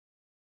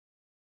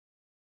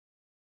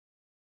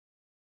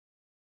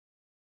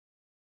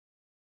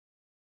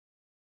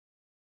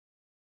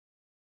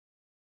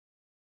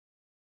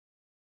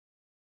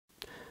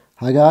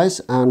Hi guys,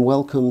 and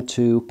welcome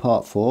to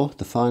part 4,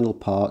 the final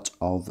part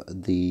of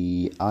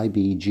the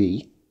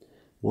IBG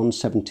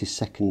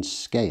 1/72nd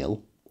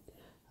scale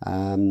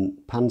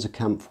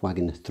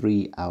pzkpfw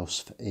 3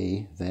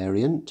 ausf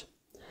variant,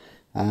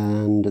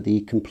 and the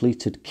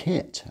completed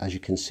kit. As you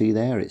can see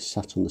there, it's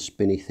sat on the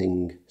spinny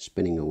thing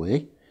spinning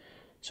away,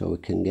 so we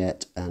can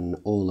get an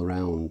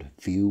all-around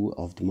view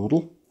of the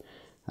model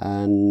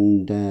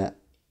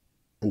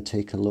and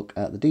take a look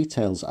at the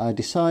details. I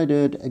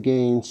decided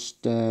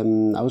against,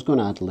 I was going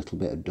to add a little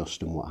bit of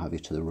dust and what have you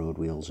to the road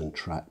wheels and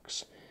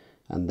tracks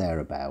and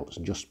thereabouts,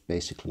 and just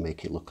basically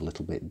make it look a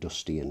little bit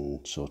dusty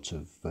and sort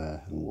of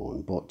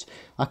worn. But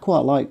I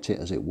quite liked it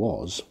as it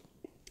was,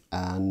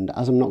 and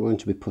as I'm not going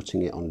to be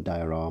putting it on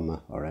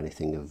diorama or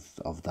anything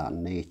of that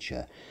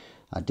nature,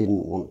 I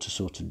didn't want to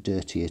sort of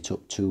dirty it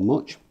up too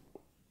much.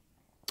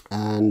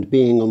 And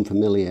being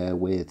unfamiliar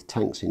with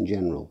tanks in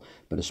general,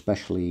 but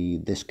especially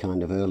this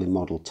kind of early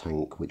model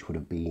tank, which would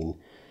have been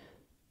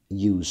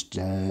used,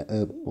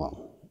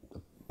 well,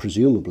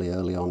 presumably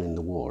early on in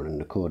the war,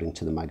 and according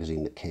to the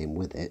magazine that came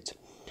with it,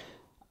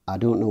 I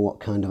don't know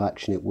what kind of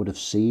action it would have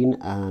seen,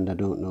 and I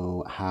don't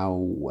know how,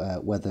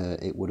 whether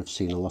it would have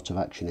seen a lot of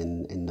action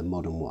in the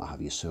mud and what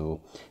have you. So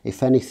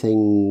if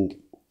anything,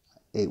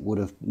 it would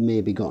have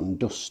maybe gotten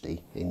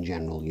dusty in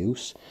general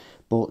use.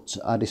 But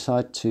I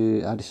decided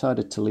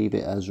to leave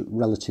it as a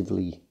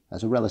relatively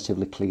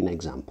clean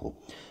example.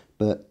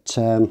 But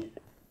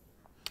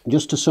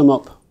just to sum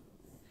up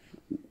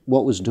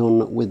what was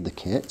done with the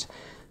kit,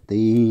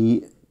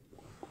 the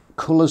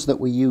colours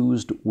that we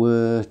used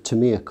were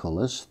Tamiya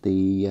colours,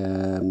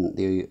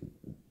 the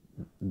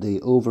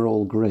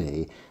overall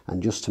grey,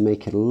 and just to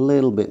make it a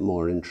little bit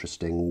more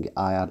interesting,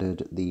 I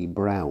added the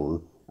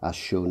brown as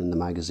shown in the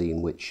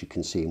magazine, which you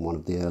can see in one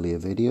of the earlier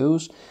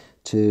videos,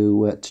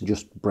 to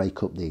just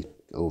break up the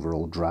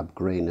overall drab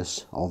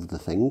greyness of the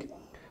thing.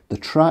 The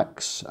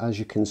tracks, as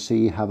you can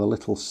see, have a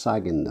little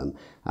sag in them,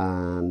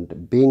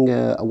 and being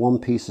a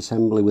one-piece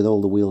assembly with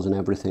all the wheels and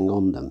everything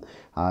on them,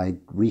 I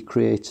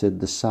recreated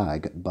the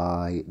sag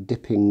by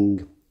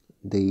dipping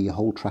the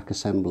whole track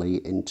assembly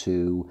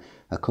into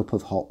a cup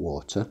of hot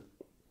water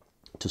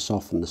to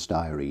soften the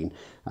styrene,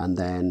 and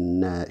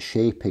then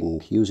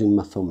shaping, using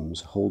my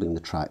thumbs, holding the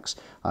tracks,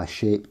 I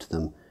shaped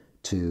them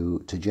to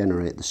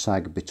generate the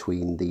sag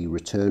between the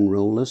return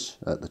rollers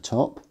at the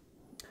top.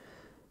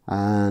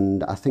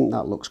 And I think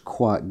that looks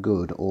quite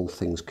good, all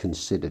things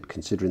considered,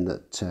 considering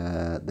that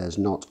there's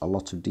not a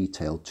lot of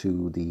detail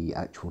to the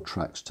actual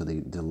tracks, to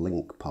the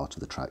link part of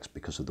the tracks,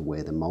 because of the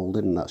way they're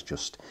moulded, and that's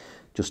just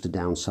a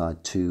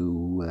downside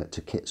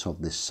to kits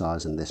of this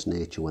size and this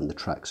nature, when the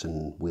tracks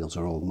and wheels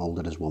are all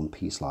moulded as one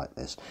piece like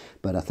this.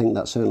 But I think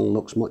that certainly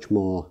looks much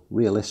more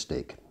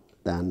realistic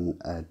than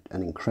an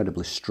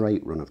incredibly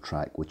straight run of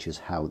track, which is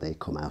how they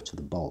come out of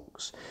the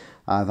box.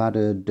 I've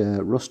added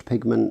rust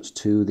pigments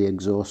to the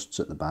exhausts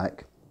at the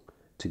back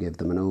to give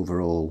them an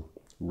overall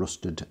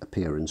rusted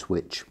appearance,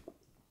 which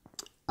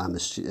I'm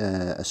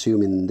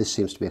assuming this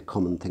seems to be a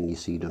common thing you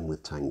see done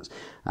with tanks,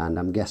 and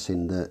I'm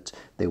guessing that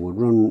they will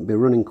be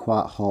running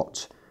quite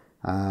hot,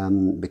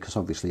 because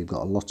obviously you've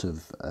got a lot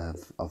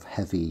of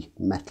heavy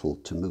metal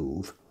to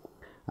move,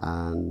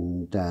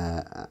 and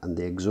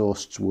the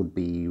exhausts would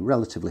be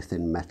relatively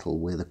thin metal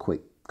with a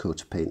quick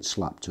coat of paint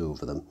slapped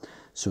over them,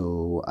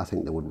 so I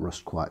think they would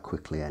rust quite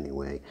quickly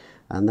anyway.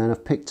 And then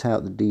I've picked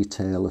out the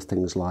detail of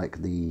things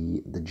like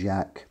the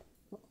jack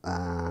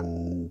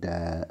and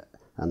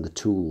the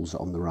tools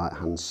on the right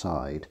hand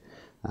side,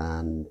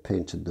 and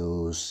painted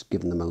those,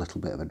 given them a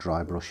little bit of a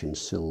dry brush in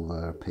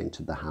silver,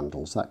 painted the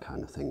handles, that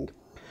kind of thing.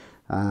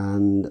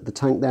 And the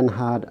tank then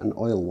had an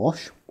oil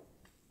wash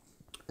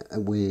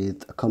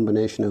with a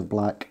combination of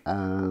black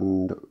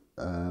and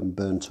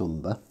burnt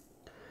umber,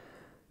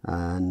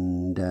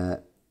 and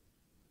a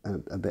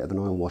bit of an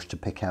oil wash to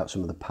pick out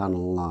some of the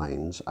panel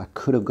lines. I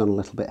could have gone a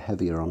little bit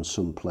heavier on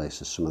some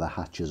places, some of the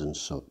hatches and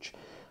such,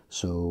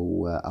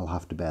 so I'll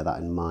have to bear that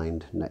in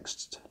mind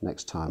next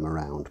time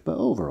around. But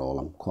overall,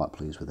 I'm quite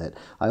pleased with it.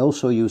 I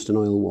also used an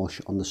oil wash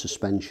on the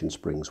suspension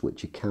springs,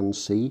 which you can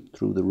see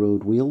through the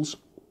road wheels,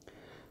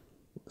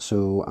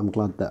 so I'm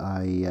glad that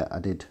I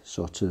did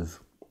sort of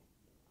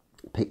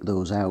pick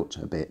those out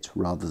a bit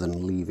rather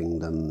than leaving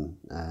them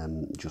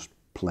just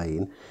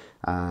plain.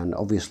 And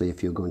obviously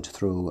if you're going to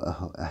throw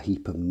a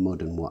heap of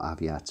mud and what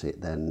have you at it,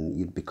 then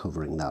you'd be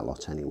covering that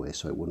lot anyway,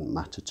 so it wouldn't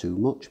matter too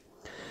much.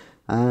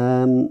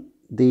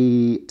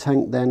 The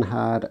tank then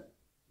had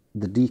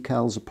the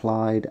decals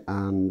applied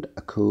and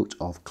a coat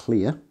of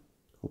clear,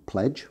 or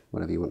pledge,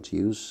 whatever you want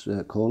to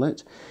call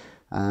it,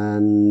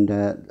 and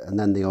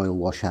then the oil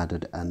wash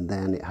added, and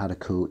then it had a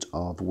coat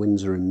of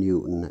Winsor &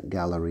 Newton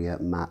Galleria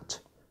matte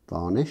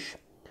varnish.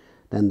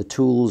 Then the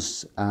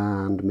tools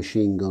and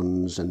machine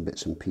guns and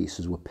bits and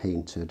pieces were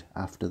painted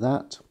after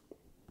that.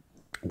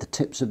 The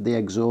tips of the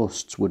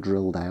exhausts were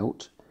drilled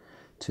out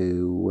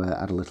to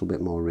add a little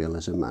bit more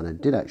realism, and I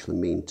did actually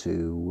mean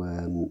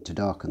to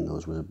darken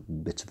those with a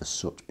bit of a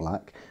soot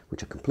black,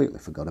 which I completely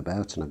forgot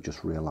about, and I've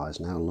just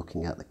realised now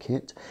looking at the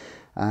kit.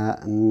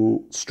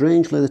 And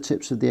strangely, the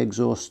tips of the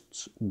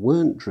exhausts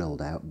weren't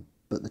drilled out,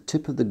 but the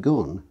tip of the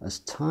gun, as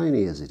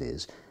tiny as it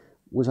is,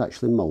 was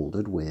actually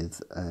moulded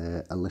with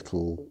a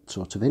little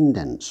sort of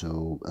indent,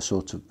 so a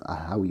sort of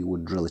how you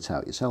would drill it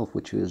out yourself,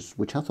 which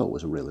I thought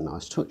was a really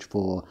nice touch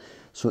for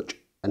such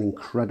an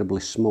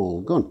incredibly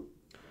small gun.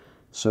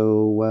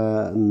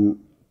 So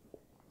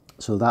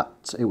so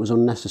that it was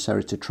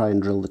unnecessary to try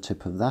and drill the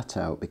tip of that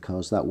out,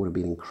 because that would have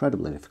been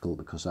incredibly difficult,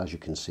 because as you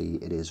can see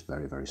it is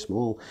very, very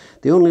small.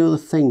 The only other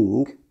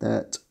thing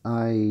that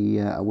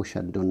I wish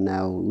I'd done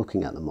now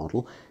looking at the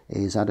model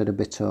is added a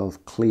bit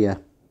of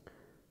clear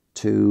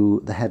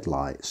to the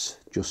headlights,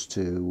 just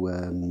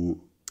to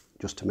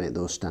make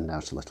those stand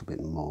out a little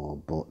bit more,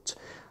 but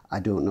I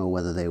don't know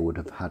whether they would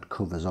have had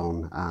covers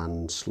on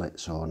and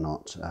slits or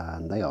not,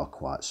 and they are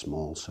quite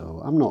small,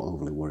 so I'm not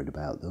overly worried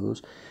about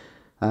those.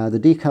 The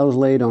decals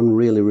laid on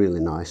really, really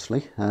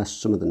nicely.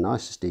 Some of the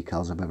nicest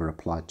decals I've ever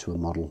applied to a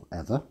model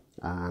ever,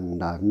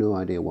 and I have no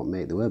idea what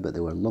make they were, but they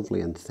were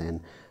lovely and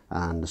thin,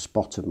 and a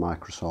spot of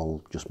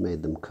microsol just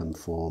made them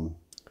conform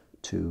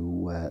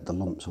to the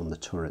lumps on the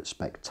turret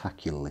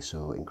spectacularly,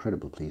 so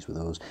incredibly pleased with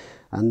those.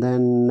 And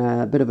then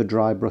a bit of a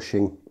dry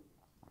brushing,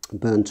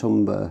 burnt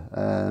umber,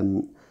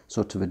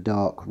 sort of a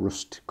dark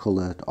rust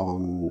coloured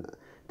on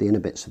the inner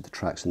bits of the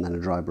tracks, and then a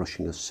dry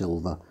brushing of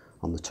silver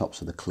on the tops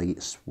of the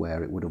cleats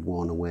where it would have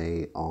worn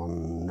away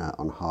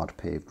on hard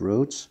paved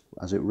roads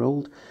as it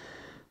rolled.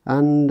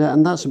 And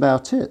that's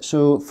about it.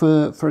 So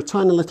for a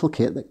tiny little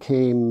kit that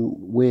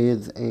came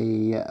with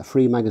a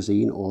free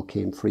magazine, or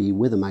came free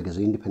with a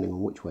magazine, depending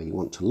on which way you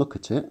want to look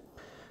at it,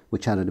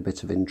 which added a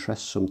bit of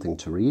interest, something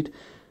to read.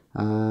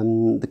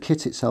 The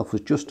kit itself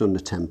was just under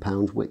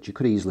 £10, which you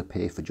could easily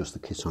pay for just the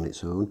kit on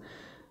its own.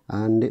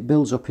 And it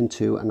builds up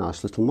into a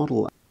nice little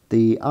model.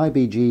 The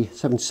IBG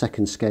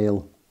 72nd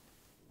scale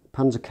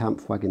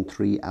pzkpfw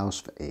 3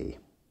 ausf A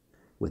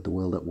with the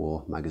World at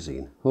War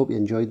magazine. Hope you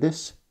enjoyed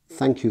this.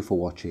 Thank you for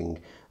watching,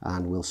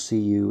 and we'll see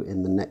you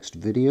in the next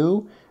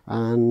video.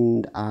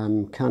 And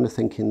I'm kind of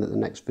thinking that the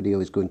next video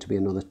is going to be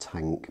another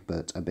tank,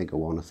 but a bigger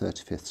one, a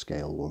 35th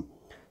scale one.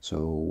 So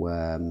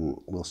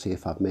we'll see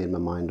if I've made my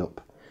mind up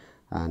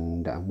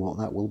and what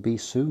that will be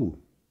soon.